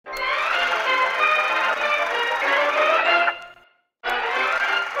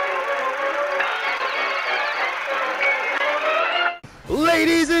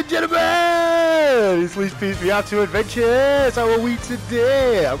It's Lee's PSVR2 Adventures. How are we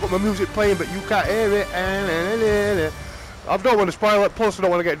today? I've got my music playing, but you can't hear it. I don't want to spoil it, plus I don't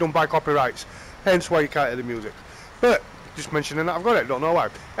want to get done by copyrights. Hence why you can't hear the music. But, just mentioning that I've got it, don't know why.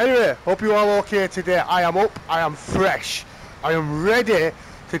 Anyway, hope you're all okay today. I am up, I am fresh. I am ready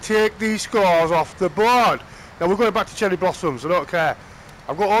to take these scores off the board. Now we're going back to Cherry Blossoms, I don't care.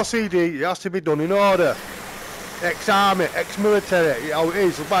 I've got OCD, it has to be done in order. Ex-army, ex-military, how it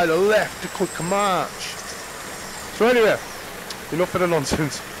is, by the left to quick march. So anyway, enough of the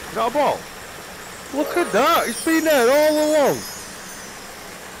nonsense. Is that a ball? Look at that, it's been there all along.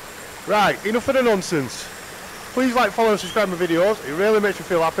 Right, enough of the nonsense. Please like, follow and subscribe my videos, it really makes me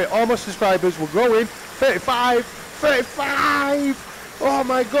feel happy. All my subscribers, we're growing. 35! 35! Oh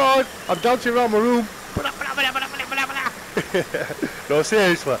my god, I'm dancing around my room. No,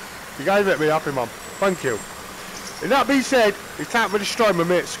 seriously, you guys make me happy, man. Thank you. And that being said, it's time to destroy my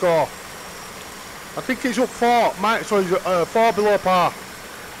mate's score. I think it's up 4, so he's 4 below par.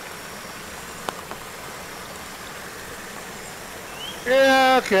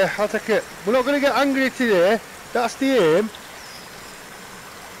 Yeah, okay, I'll take it. We're not going to get angry today, that's the aim.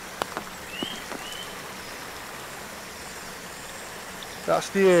 That's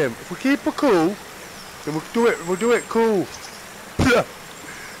the aim. If we keep her cool, then we'll do it cool.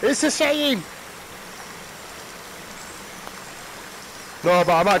 It's a saying. No,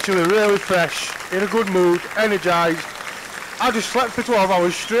 but I'm actually really fresh, in a good mood, energised. I just slept for 12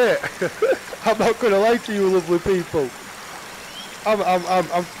 hours straight. I'm not going to lie to you lovely people. I'm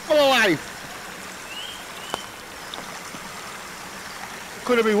full of life.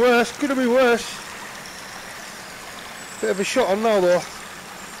 Could have been worse, could have been worse. Bit of a shot on now though.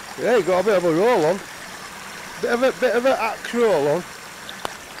 Yeah, you got a bit of a roll on. Bit of an axe roll on.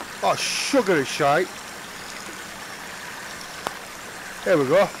 Oh, sugary shite. There we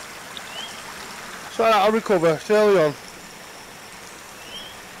go. So I'll recover, it's early on.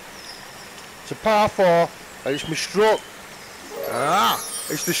 It's a par 4 and it's my stroke.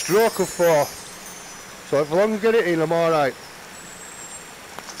 It's the stroke of 4. So if I long as I get it in, I'm alright.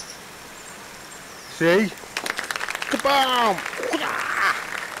 See? Kabam!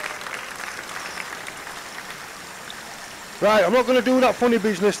 Right, I'm not going to do that funny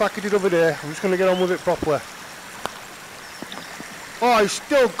business like I did over there. I'm just going to get on with it properly. Oh, he's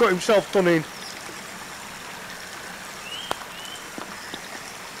still got himself done in.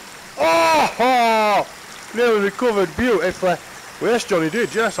 Oh! Nearly recovered beautifully. Well, yes, Johnny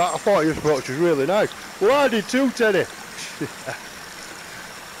did, yes. I thought his approach was really nice. Well, I did too, Teddy.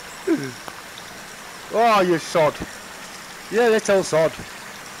 Oh, you sod. Yeah, little sod.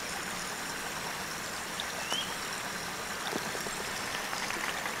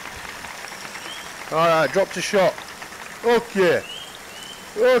 Alright, dropped a shot. Okay.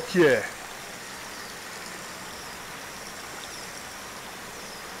 Okay.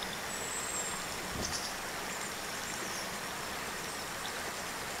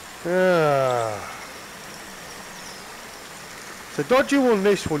 It's a dodgy one,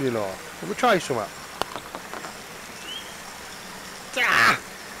 this one, you know. Let me try some.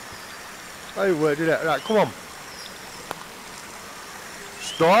 Oh, where did it? Right, come on.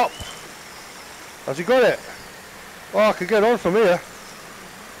 Stop. Has he got it? Oh, I can get on from here.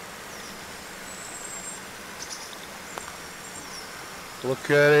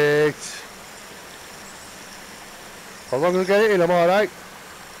 Look at it. How long as I get it in, I'm alright.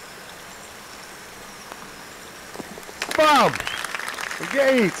 Bam! I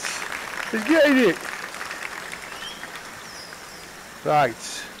get it. He's getting it.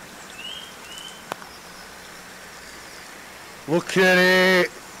 Right. Look at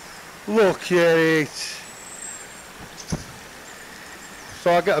it. Look at it.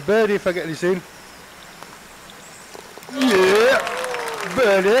 So I get a birdie if I get this in. Yeah.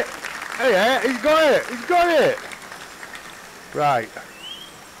 Birdie. Hey, yeah, he's got it. He's got it. Right.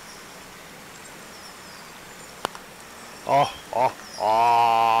 Oh,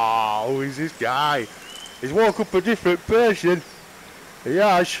 who is this guy? He's woke up a different person. He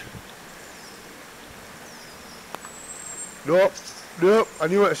has. Nope, nope, I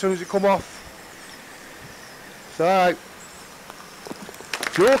knew it as soon as it come off. It's alright.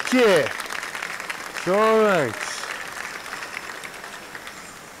 It's okay. It's alright.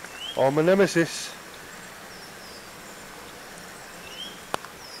 Oh, my nemesis.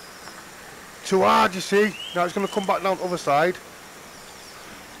 Too hard, you see. Now it's going to come back down the other side.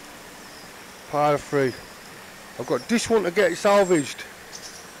 Par 3. I've got this one to get it salvaged.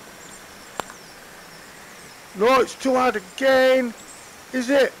 No, it's too hard again. Is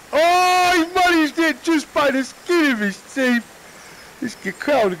it? Oh, he managed it just by the skin of his teeth. This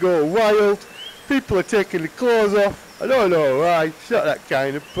crowd go wild. People are taking the clothes off. I don't know why. It's not that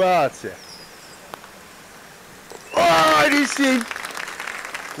kind of party. Oh, this thing!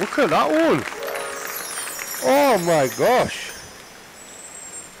 Look at that one. Oh my gosh.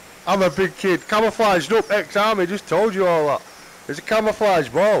 I'm a big kid. Camouflaged up, ex-army. Just told you all that. It's a camouflage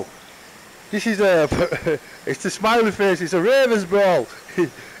ball. This is a... it's the smiley face. It's a Ravens ball.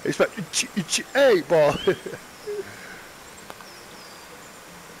 It's like... Hey, ball.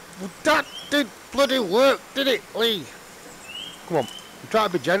 Well, that didn't bloody work, did it, Lee? Come on. I'm trying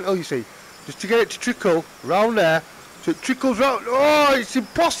to be gentle, you see. Just to get it to trickle round there. So it trickles round. Oh, it's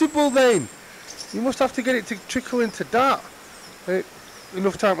impossible then. You must have to get it to trickle into that.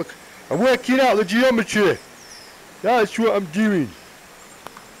 Enough time to... I'm working out the geometry. That's what I'm doing.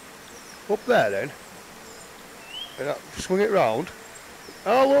 Up there then. And I swing it round.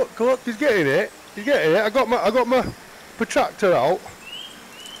 Oh look, he's getting it. He's getting it. I got my protractor out.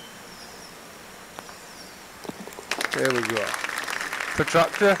 There we go.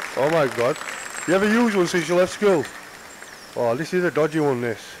 Protractor. Oh my god. You ever used one since you left school? Oh, this is a dodgy one,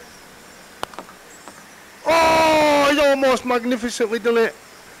 this. Oh, he's almost magnificently done it.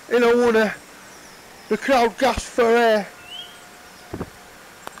 In a winner. The crowd gasped for air.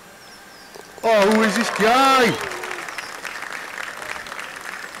 Oh, who is this guy?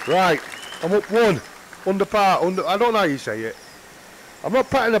 Right, I'm up one. Under par. I don't know how you say it. I'm not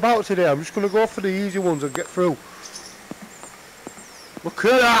patting about today. I'm just going to go for the easy ones and get through. Look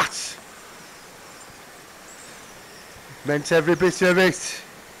at that! Meant every bit of it.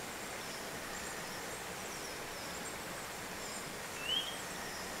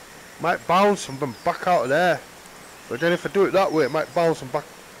 Might bounce them back out of there. But then if I do it that way, it might bounce them back.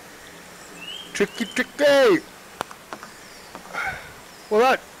 Tricky, tricky! Well,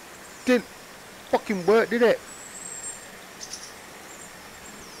 that didn't fucking work, did it?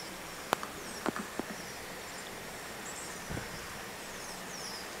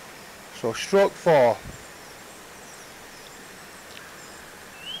 So stroke 4.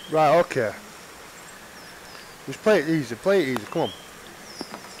 Right, okay. Just play it easy, come on.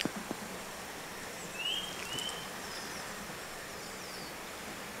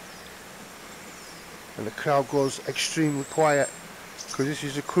 And the crowd goes extremely quiet because this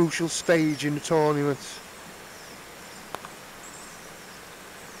is a crucial stage in the tournament.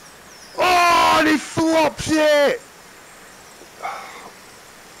 Oh, and he flops it!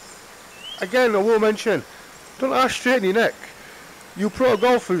 Again, I will mention, don't have straighten your neck. You pro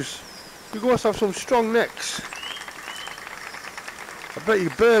golfers, you must have some strong necks. I bet you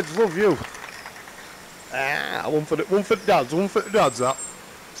birds love you. Ah, one for the dads, that.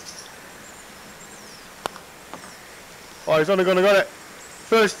 Oh, he's only gonna got it.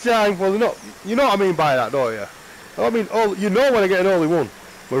 First time, well, not. You know what I mean by that, don't you? I mean, oh, you know when I get an only one.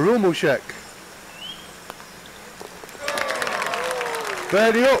 My room will check.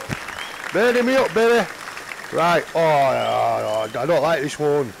 Birdie up. Birdie me up, baby. Right. Oh, I don't like this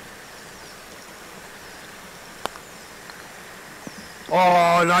one.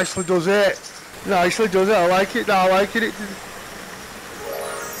 Oh, nicely does it. Nicely does it. I like it now. I like it.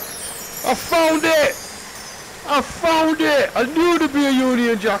 I found it. I found it. I knew there'd be a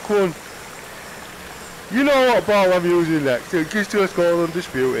Union Jack one. You know what ball I'm using next. It gives to a score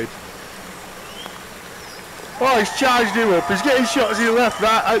undisputed. Oh, he's charged him up. He's getting shots in left,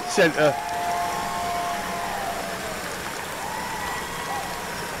 right, out, centre.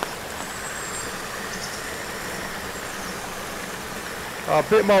 Oh, a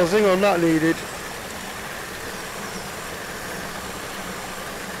bit more zing on that needed.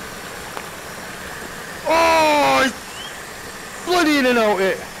 Oh, he's bloody in and out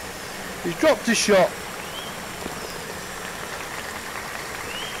it. He's dropped his shot.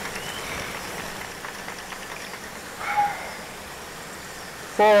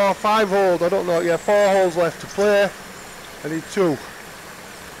 Four or 5 holes, I don't know, yeah, 4 holes left to play. I need 2.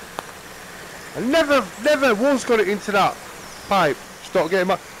 I never once got it into that pipe. Stop getting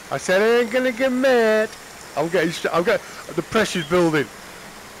my... I said I ain't gonna get mad. I'm getting the pressure's building.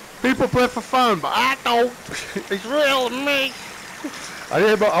 People play for fun, but I don't. It's real to me.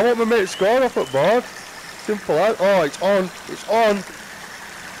 I want my mate to score off at board. Simple as. Oh, it's on. It's on.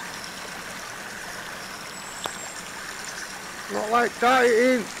 Not like that,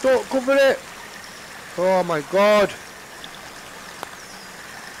 it ain't. Don't cover it. Oh my god.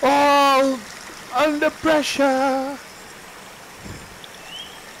 Oh, under pressure.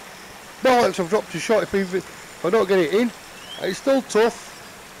 Bollocks, I've dropped a shot if I don't get it in. It's still tough.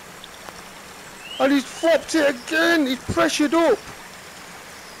 And he's flopped it again. He's pressured up.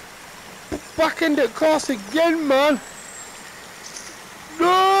 Back end at course again, man.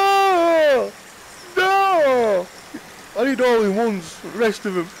 No! I need all in ones, the rest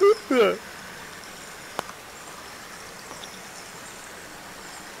of them.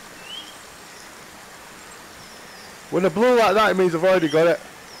 When I blow like that, it means I've already got it.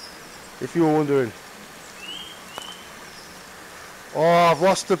 If you were wondering. Oh, I've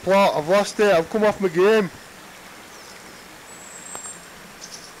lost the plot. I've lost it. I've come off my game.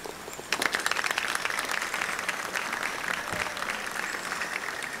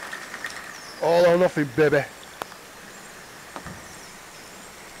 All or nothing, baby.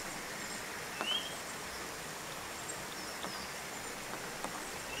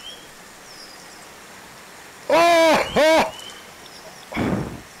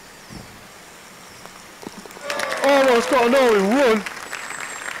 Almost got an all in one.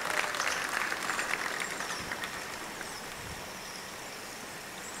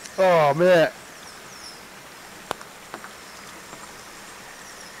 Oh, mate.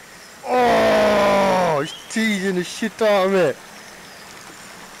 Oh, he's teasing the shit out of me.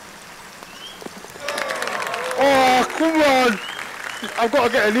 Oh, come on. I've got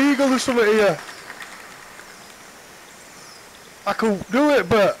to get an eagle or something here. I can do it,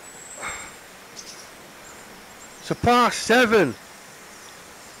 but it's a par 7.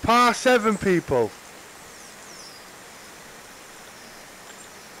 Par 7, people.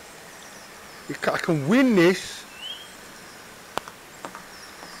 I can win this.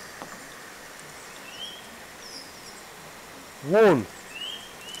 One.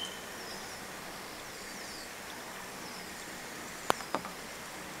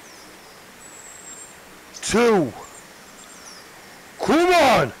 Two. Come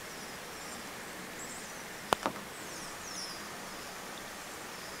on!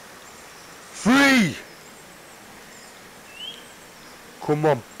 3. Come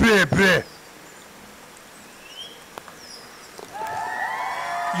on, baby!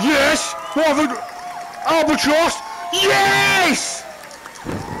 Yes! What have I... Albatross! Yes!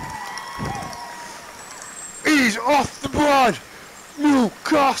 He's off the board! New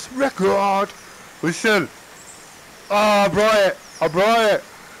course record! Listen. Oh, I brought it.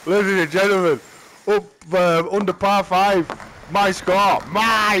 Ladies and gentlemen. Up under par 5. My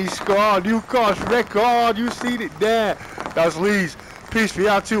score, new course record. You seen it there. That's Lee's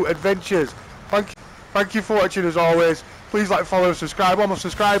PSVR2 Adventures. Thank you for watching as always. Please like, follow, and subscribe. All my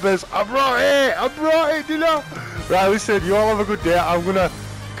subscribers. I brought it, you know. Right, listen, you all have a good day. I'm gonna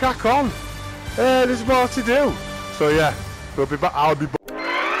crack on. There's more to do. So yeah, we'll be back. I'll be back.